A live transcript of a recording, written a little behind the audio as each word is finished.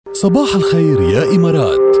صباح الخير يا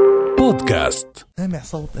إمارات بودكاست. سامع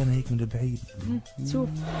صوت أنا هيك من بعيد. شوف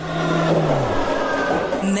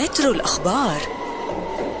مترو الأخبار.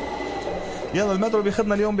 يلا المترو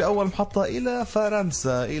بيخدنا اليوم بأول محطة إلى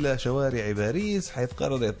فرنسا، إلى شوارع باريس، حيث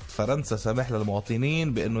قررت فرنسا سماح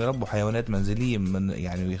للمواطنين بأنه يربوا حيوانات منزلية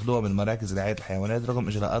يعني ياخدوها من مراكز رعاية الحيوانات رغم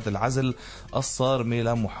إجراءات العزل الصارمة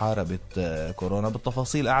لمحاربة كورونا.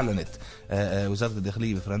 بالتفاصيل أعلنت وزارة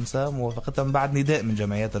الداخلية بفرنسا موافقة بعد نداء من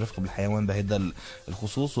جمعيات الرفق بالحيوان بهذا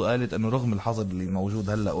الخصوص، وقالت أنه رغم الحظر اللي موجود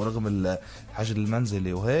هلا ورغم الحجر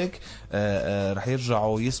المنزلي وهيك رح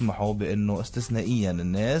يرجعوا يسمحوا بأنه استثنائيا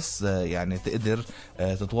الناس يعني تقدر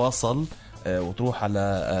تتواصل وتروح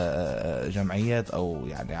على جمعيات أو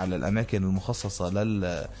يعني على الأماكن المخصصة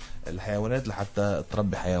للحيوانات لحتى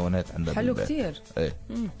تربي حيوانات عندها. حلو كتير. ايه.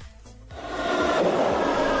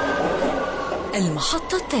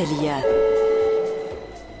 المحطة التالية.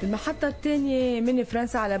 المحطة الثانية من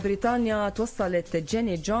فرنسا على بريطانيا توصلت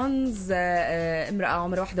جيني جونز، امرأة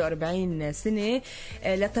عمرها 41 سنة،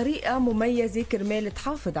 لطريقة مميزة كرمال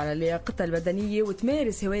تحافظ على لياقتها البدنية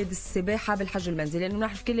وتمارس هواية السباحة بالحجر المنزلي، لأنه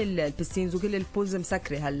نعرف كل البسينز وكل البولز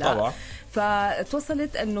مسكرة هلا طبعا.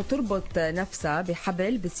 فتوصلت انه تربط نفسها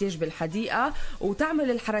بحبل بسياج بالحديقة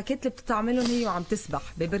وتعمل الحركات اللي بتعملهم هي وعم تسبح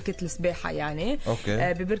ببركة السباحة، يعني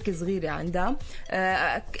ببركة صغيرة عندها،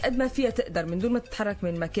 قد ما فيها تقدر من دون ما تتحرك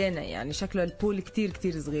من مكانها، يعني شكله البول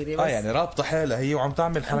كتير صغيرة. يعني رابطة حالها هي وعم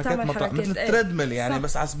تعمل حركات مثل التريدميل يعني صح.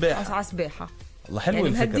 بس على سباحة. الله حلوة يعني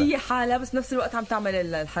الفكرة. مهدية حالها بس نفس الوقت عم تعمل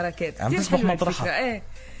الحركات. عم تسبح مطرحها.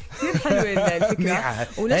 كثير حلوة الفكرة.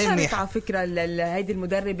 ونشرت على فكرة هيدي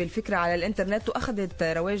المدربة الفكرة على الانترنت واخذت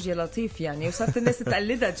رواج لطيف يعني، وصارت الناس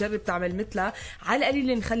تقلدها تجرب تعمل مثلها، على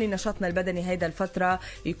القليل نخلي نشاطنا البدني هيدا الفترة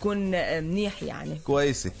يكون منيح يعني.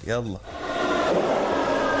 كويسة. يلا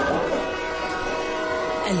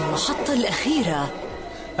المحطة الأخيرة.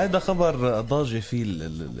 هذا خبر ضاجة فيه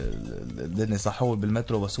الدنيا صح، هو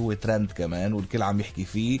بالمترو بس هو ترند كمان والكل عم يحكي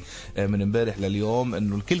فيه من امبارح لليوم،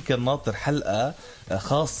 انه الكل كان ناطر حلقة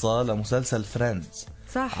خاصة لمسلسل فريندز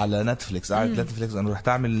صح على نتفليكس. قاعد نتفليكس انه رح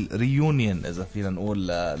تعمل ريونيون اذا فينا نقول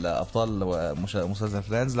لابطال مسلسل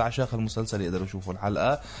فريندز، لعشاق المسلسل يقدروا يشوفوا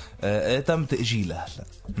الحلقة. تم تأجيلها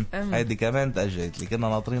هلا. هيدي كمان تأجلت لي، كنا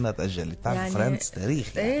ناطرينها تأجلت. تعرف يعني فريندز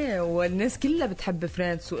تاريخ يعني. ايه، والناس كلها بتحب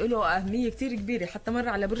فريندز وله أهمية كتير كبيرة. حتى مرة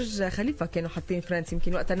على برج خليفة كانوا حاطين فريندز،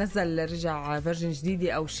 يمكن وقتها نزل رجع فيرجن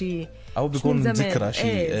جديدة او شيء، او بيكون ذكرى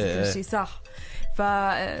شيء. ذكرى شيء صح.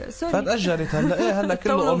 فتأجلت هلا. هلا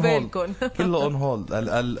كله اون هولد. كله اون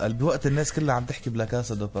هولد. بوقت الناس كلها عم تحكي بلا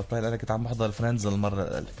كاسا دو بابيل، انا كنت عم بحضر فريندز المره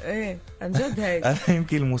الألف. ايه عن جد هيك. انا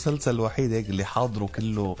يمكن المسلسل الوحيد هيك اللي حاضره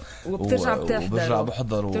كله وبترجع وبرجع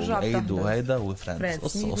بحضر وعيد وهيدا وفريندز.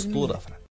 اسطوره فريندز.